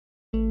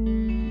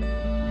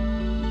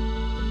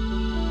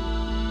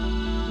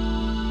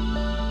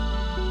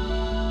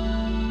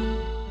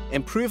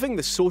Improving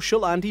the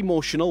social and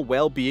emotional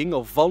well-being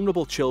of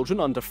vulnerable children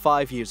under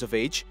 5 years of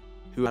age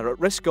who are at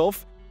risk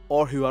of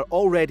or who are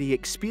already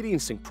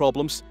experiencing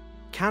problems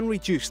can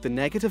reduce the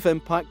negative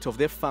impact of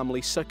their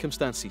family's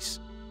circumstances.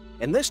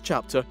 In this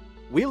chapter,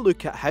 we'll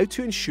look at how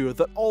to ensure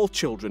that all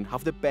children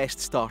have the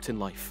best start in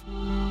life.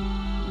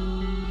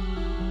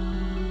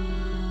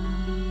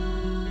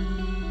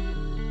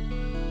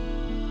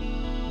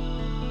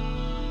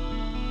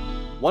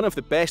 One of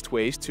the best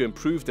ways to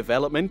improve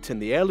development in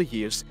the early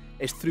years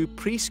is through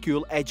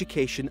preschool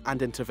education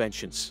and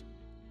interventions.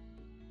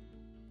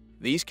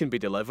 These can be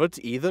delivered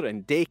either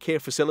in daycare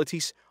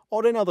facilities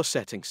or in other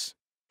settings.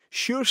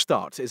 Sure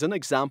Start is an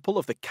example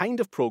of the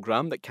kind of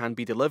programme that can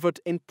be delivered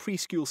in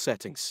preschool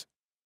settings.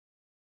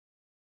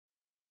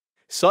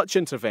 Such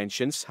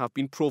interventions have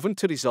been proven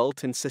to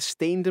result in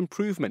sustained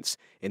improvements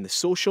in the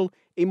social,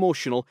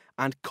 emotional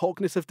and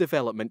cognitive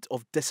development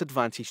of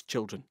disadvantaged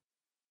children.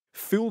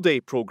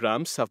 Full-day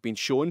programmes have been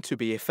shown to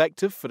be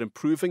effective for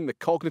improving the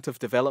cognitive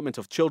development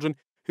of children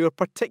who are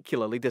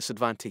particularly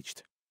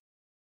disadvantaged.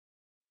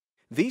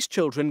 These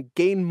children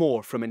gain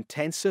more from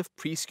intensive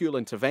preschool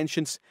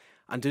interventions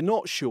and do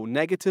not show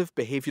negative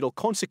behavioural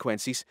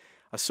consequences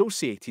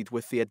associated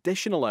with the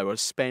additional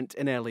hours spent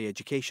in early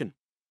education.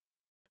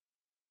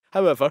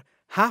 However,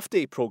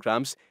 half-day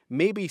programmes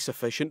may be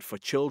sufficient for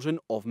children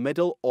of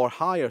middle or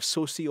higher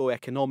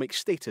socio-economic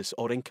status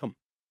or income.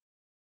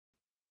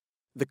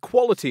 The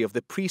quality of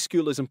the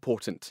preschool is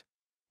important.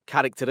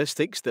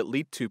 Characteristics that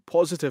lead to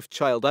positive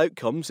child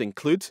outcomes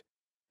include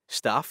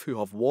staff who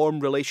have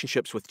warm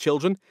relationships with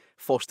children,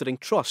 fostering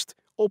trust,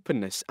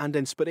 openness and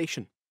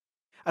inspiration.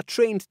 A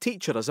trained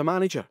teacher as a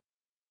manager.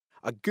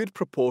 A good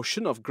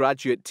proportion of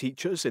graduate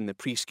teachers in the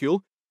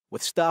preschool,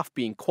 with staff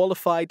being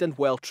qualified and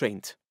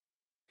well-trained.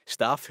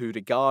 Staff who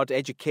regard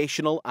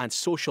educational and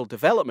social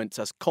development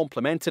as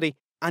complementary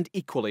and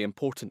equally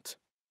important.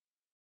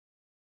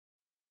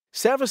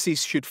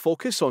 Services should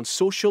focus on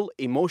social,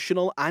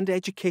 emotional and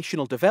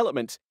educational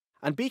development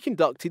and be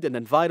conducted in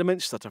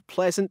environments that are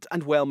pleasant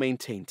and well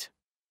maintained.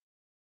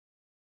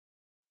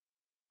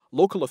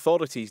 Local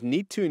authorities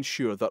need to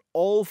ensure that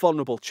all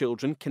vulnerable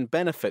children can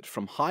benefit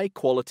from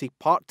high-quality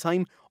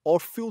part-time or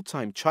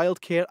full-time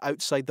childcare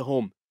outside the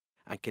home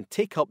and can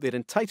take up their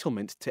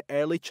entitlement to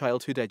early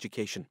childhood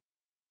education.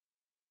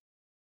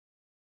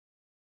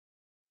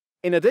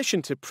 In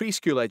addition to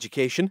preschool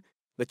education,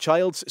 the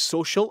child's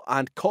social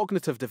and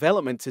cognitive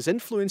development is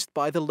influenced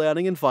by the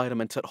learning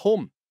environment at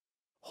home.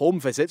 Home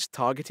visits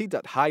targeted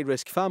at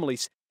high-risk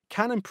families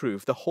can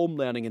improve the home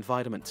learning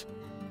environment.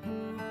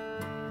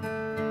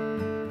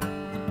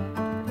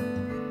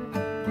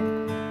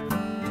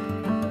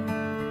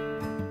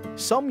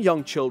 Some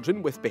young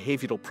children with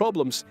behavioural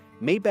problems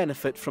may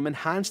benefit from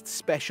enhanced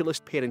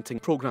specialist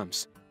parenting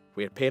programmes,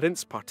 where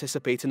parents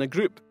participate in a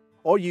group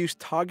or use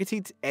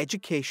targeted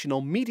educational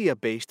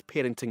media-based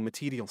parenting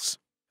materials.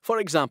 For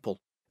example,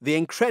 the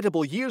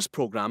Incredible Years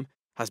programme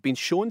has been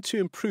shown to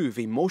improve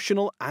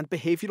emotional and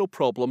behavioural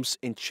problems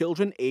in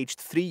children aged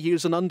 3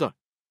 years and under,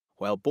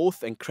 while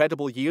both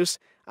Incredible Years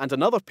and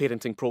another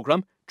parenting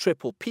programme,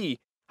 Triple P,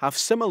 have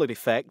similar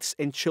effects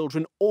in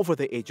children over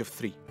the age of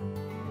 3.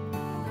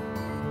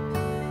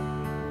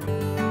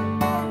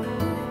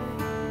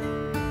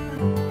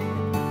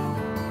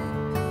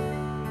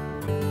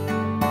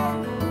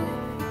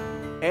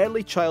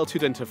 Early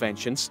childhood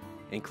interventions,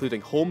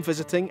 including home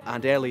visiting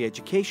and early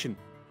education,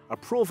 are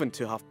proven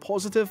to have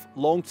positive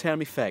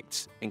long-term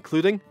effects,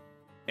 including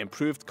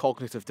improved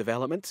cognitive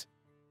development,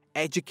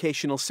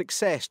 educational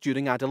success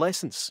during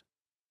adolescence,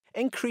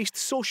 increased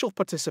social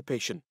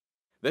participation.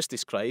 This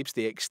describes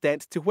the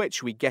extent to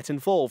which we get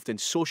involved in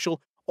social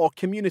or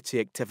community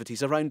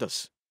activities around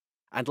us.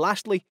 And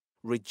lastly,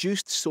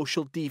 reduced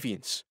social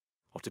deviance,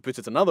 or to put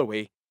it another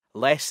way,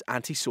 less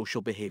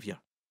antisocial behaviour.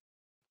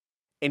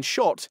 In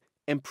short,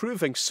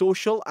 improving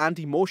social and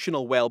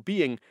emotional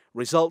well-being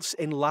results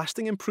in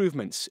lasting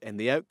improvements in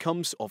the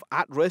outcomes of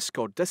at-risk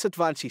or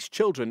disadvantaged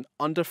children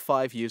under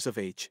 5 years of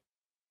age.